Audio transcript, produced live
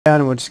down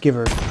and we'll just give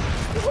her.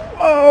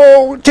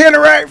 Oh,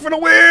 Tannerite for the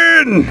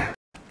win!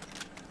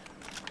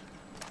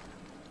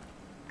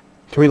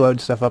 Can we load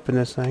stuff up in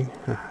this thing?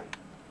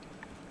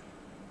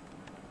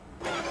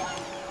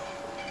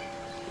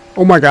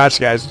 Oh my gosh,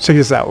 guys, check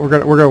this out. We're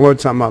gonna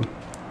load something up.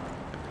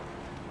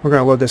 We're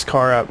gonna load this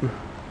car up.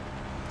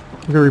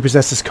 We're gonna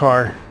repossess this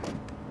car.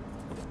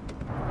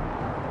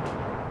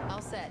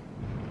 All set.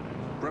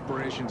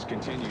 Preparations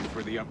continue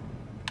for the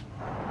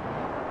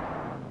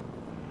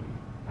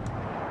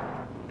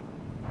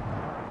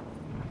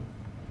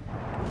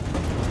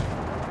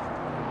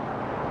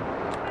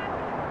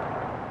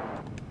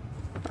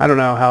I don't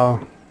know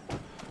how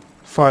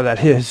far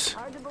that is.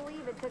 Hard to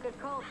believe it took a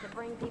cult to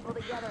bring people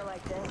together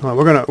like this. Well,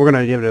 we're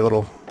gonna give it a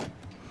little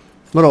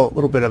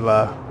bit of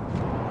a.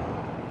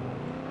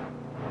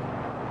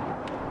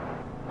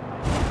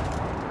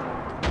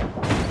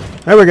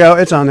 There we go.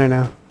 It's on there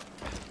now.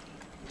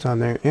 It's on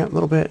there. Yeah, a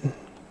little bit.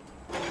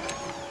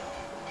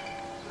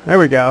 There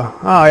we go.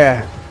 Oh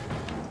yeah.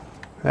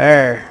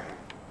 There.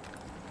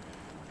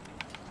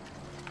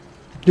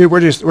 Dude,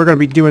 we're gonna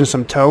be doing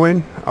some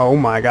towing. Oh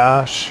my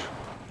gosh.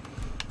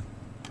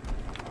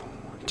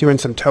 Doing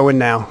some towing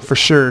now, for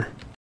sure.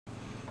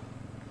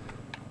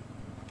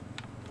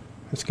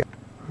 Let's go.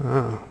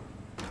 Oh.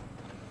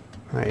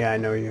 Oh yeah, I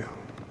know you.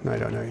 No, I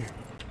don't know you.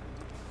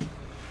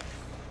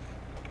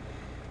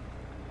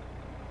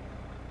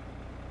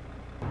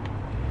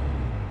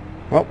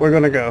 Well, we're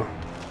gonna go.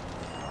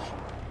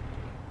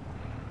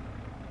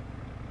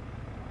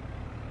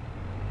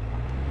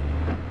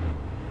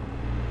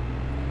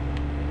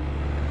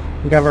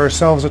 We got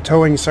ourselves a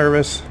towing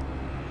service.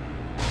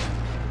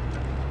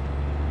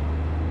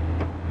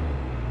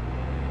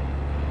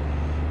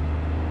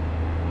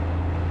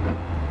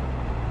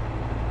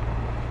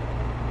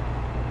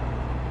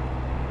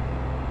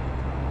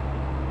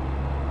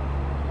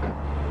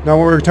 No,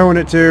 we're towing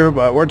it too,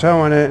 but we're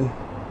towing it.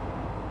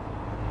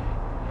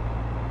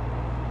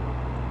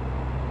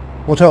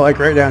 We'll tow it like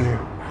right down here.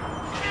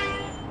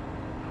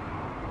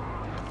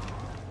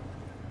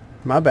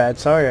 My bad,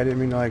 sorry, I didn't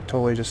mean to like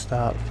totally just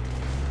stop.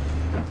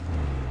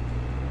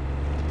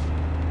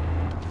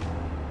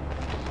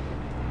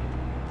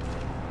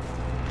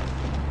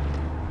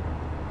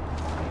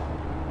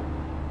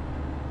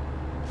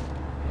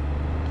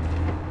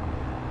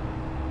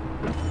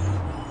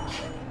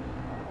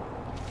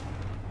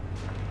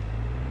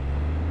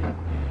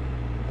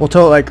 We'll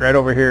tow it like right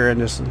over here and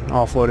just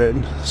offload it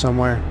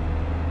somewhere.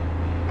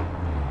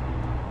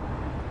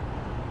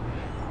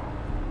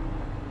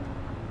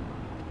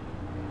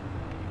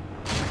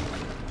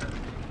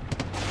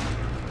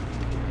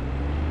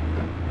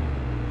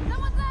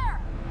 Someone's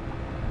there.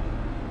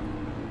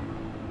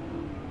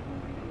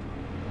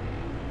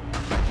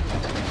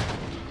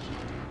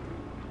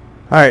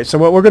 Alright, so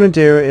what we're going to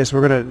do is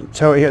we're going to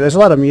tow it here. There's a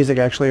lot of music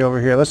actually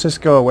over here. Let's just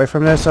go away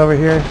from this over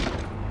here.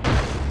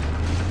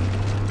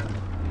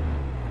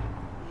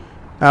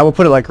 We'll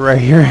put it like right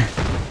here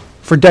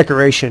for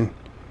decoration.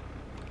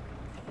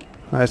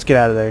 Let's get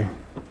out of there.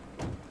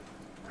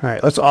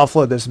 Alright, let's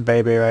offload this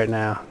baby right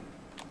now.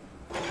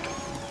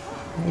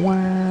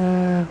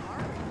 Wow.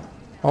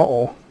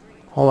 Uh-oh.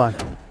 Hold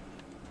on.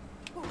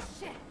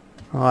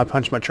 Oh, I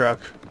punched my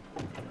truck.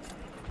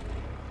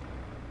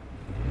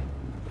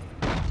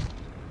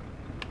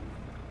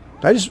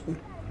 I just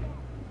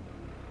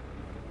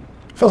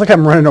feel like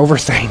I'm running over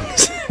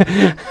things.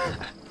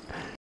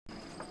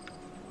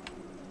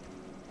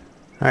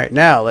 Alright,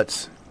 now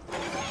let's...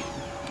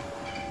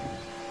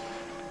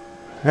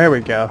 There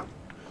we go.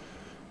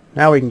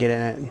 Now we can get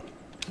in it.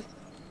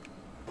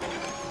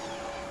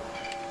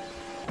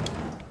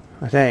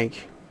 I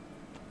think.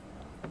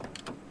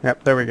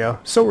 Yep, there we go.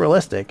 So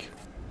realistic.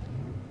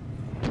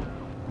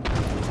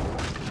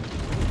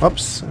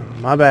 Whoops,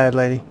 my bad,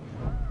 lady.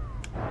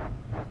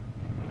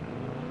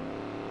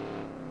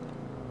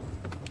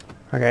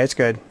 Okay, it's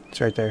good. It's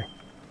right there.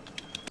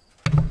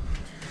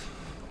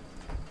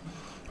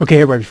 Okay,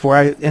 everybody, before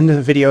I end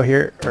the video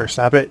here, or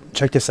stop it,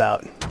 check this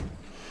out.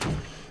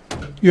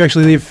 You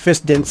actually leave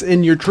fist dents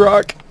in your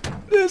truck.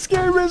 This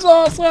game is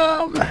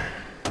awesome!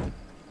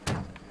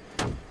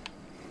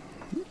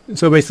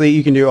 So basically,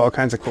 you can do all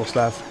kinds of cool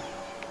stuff.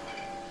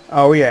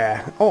 Oh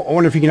yeah. Oh, I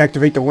wonder if you can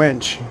activate the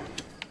winch.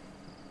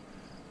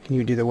 Can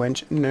you do the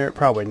winch? No,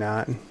 probably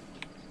not. I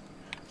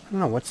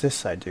don't know, what's this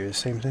side do? The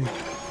same thing?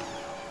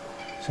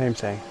 Same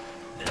thing.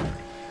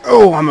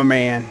 Oh, I'm a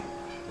man.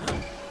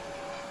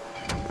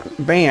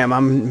 Bam,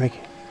 I'm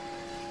making...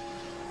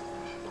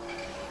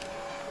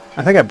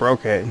 I think I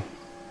broke it.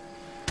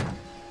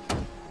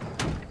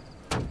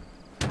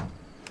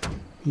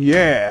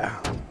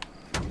 Yeah.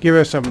 Give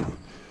us some...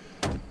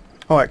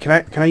 Oh,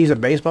 can I use a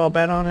baseball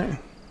bat on it?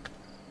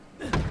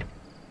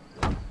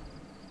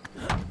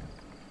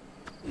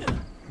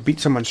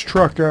 Beat someone's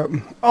truck up.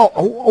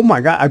 Oh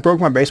my god, I broke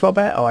my baseball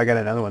bat? Oh, I got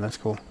another one, that's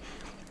cool.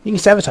 You can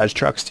sabotage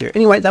trucks too.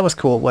 Anyway, that was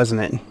cool,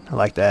 wasn't it? I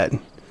like that.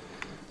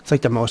 It's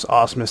like the most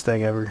awesomest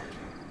thing ever.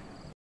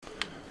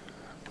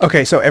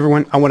 Okay, so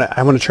everyone, I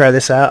wanna try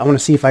this out. I wanna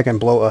see if I can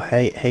blow a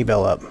hay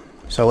bale up.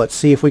 So let's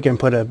see if we can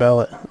put a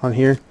bell on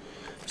here.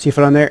 See if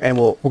it on there, and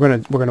we're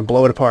gonna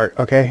blow it apart.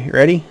 Okay,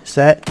 ready,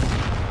 set.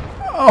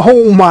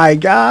 Oh my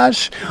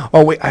gosh!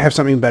 Oh wait, I have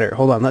something better.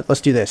 Hold on,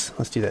 let's do this.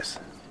 Let's do this.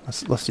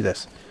 Let's do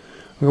this.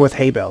 We'll go with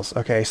hay bales.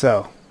 Okay,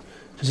 so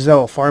this is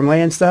all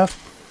farmland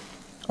stuff.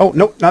 Oh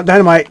nope, not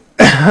dynamite.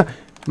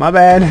 My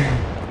bad.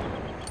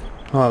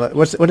 Oh,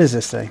 what is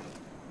this thing?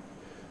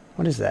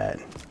 What is that?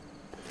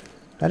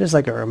 That is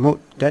like a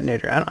remote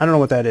detonator. I don't know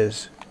what that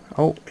is.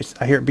 Oh,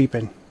 I hear it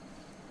beeping.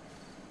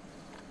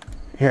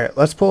 Here,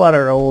 let's pull out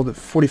our old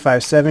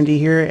 4570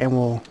 here, and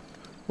we'll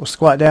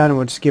squat down and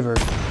we'll just give her.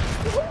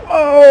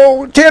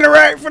 Oh,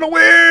 Tannerite for the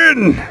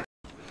win!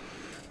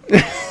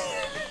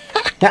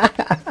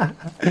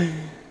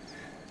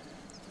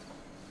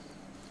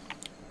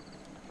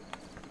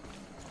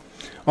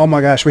 Oh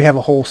my gosh, we have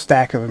a whole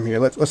stack of them here.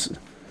 Let's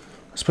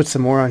put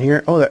some more on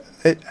here. Oh,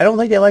 I don't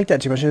think they like that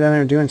too much. They're down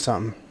there doing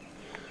something.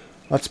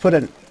 Let's put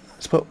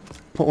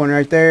one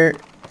right there,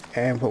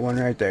 and put one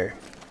right there.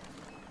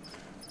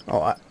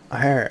 Oh, I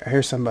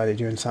hear somebody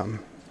doing something.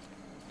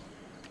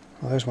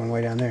 Oh, there's one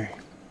way down there.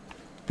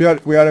 We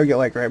ought to get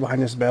like right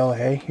behind this bale of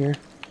hay here,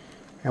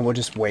 and we'll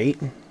just wait.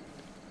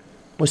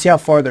 We'll see how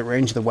far the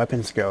range of the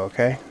weapons go.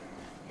 Okay?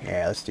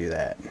 Yeah, let's do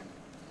that.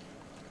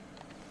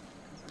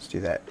 Let's do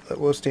that.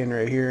 We'll stand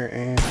right here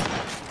and.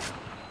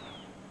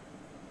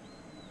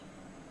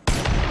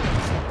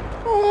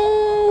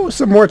 Oh,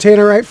 some more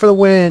Tannerite for the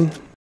win.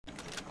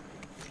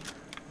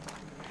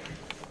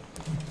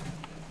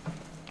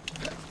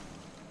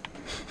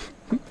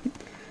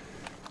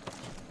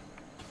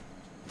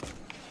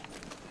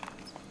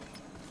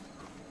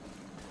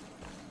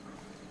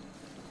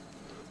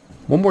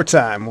 One more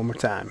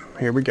time.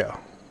 Here we go.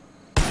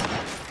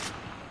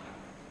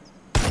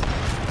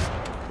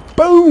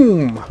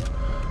 Boom!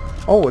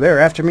 Oh,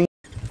 they're after me.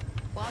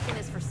 Walking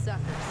is for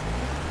suckers.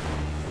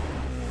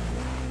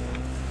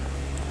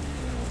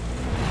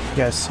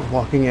 Yes,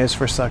 walking is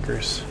for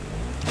suckers.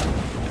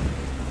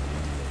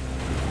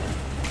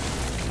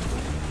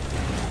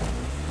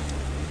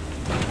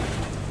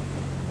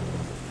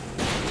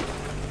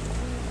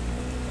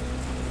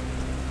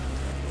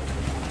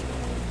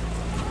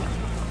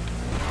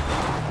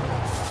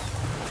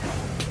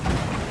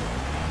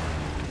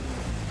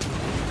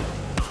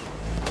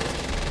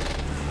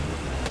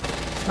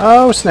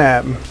 Oh,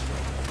 snap.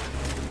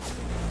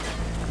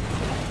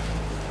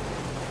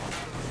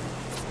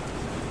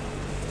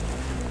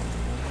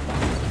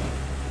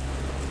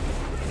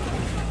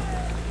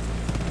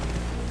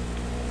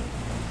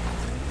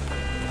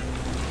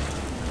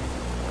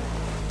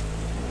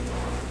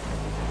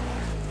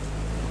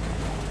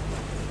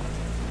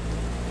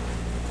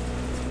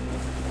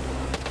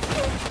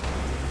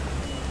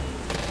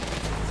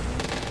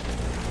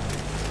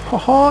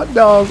 Hot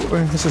dog.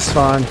 This is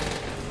fun.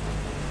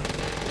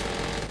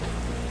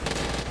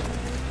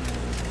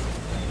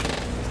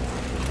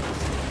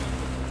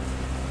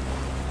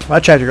 My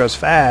tractor goes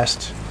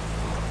fast.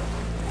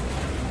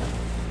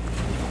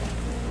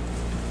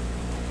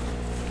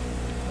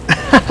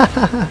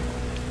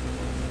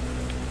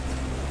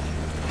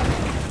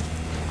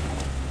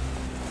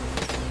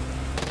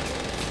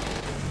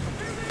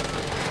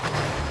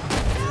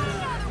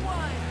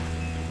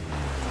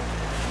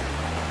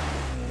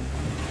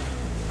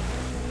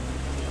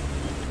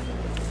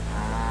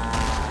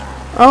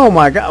 Oh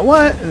my god,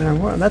 what?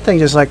 That thing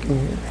just like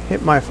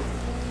hit my... Nothing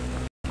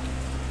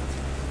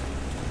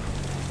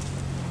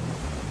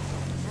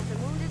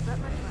wounded but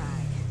my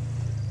pride.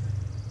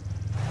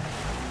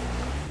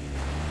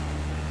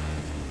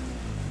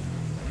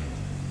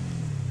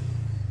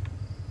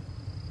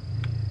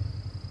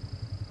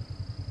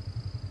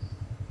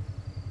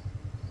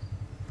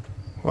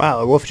 Wow,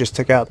 the wolf just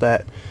took out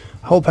that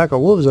whole pack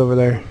of wolves over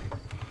there.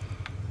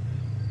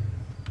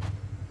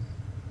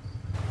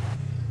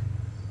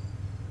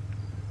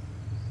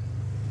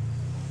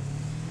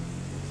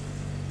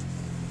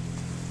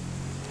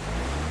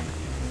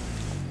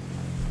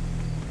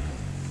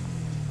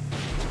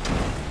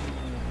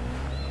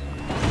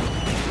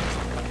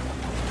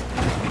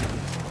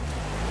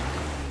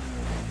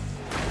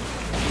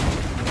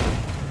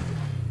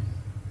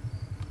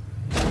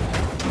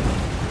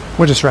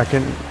 We're just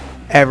wrecking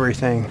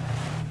everything.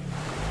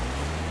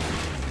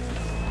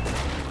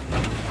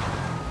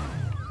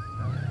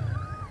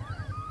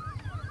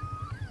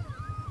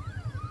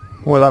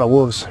 Boy, a lot of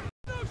wolves.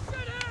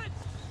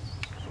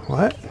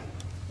 What?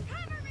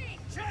 Cover me!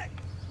 Check!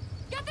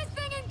 Get this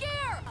thing in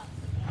gear!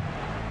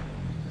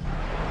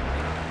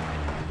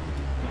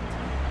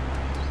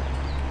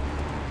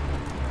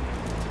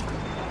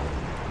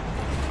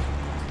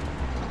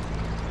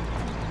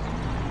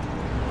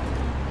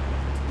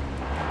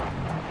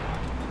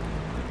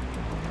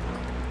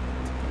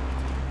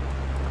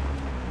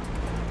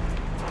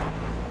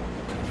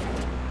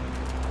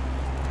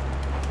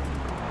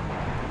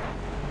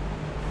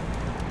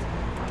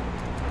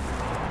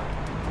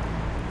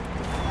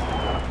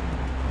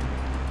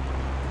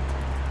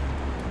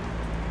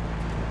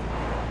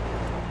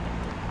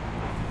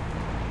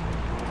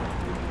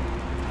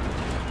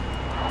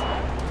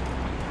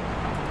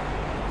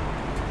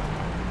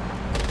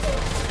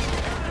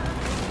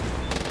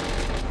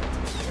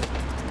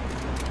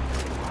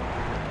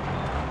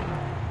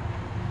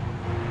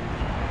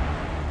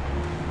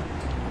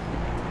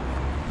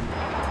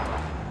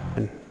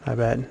 I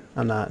bet.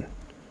 I'm not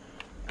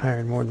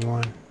hiring more than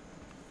one.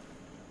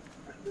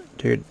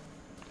 Dude,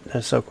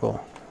 that's so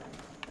cool.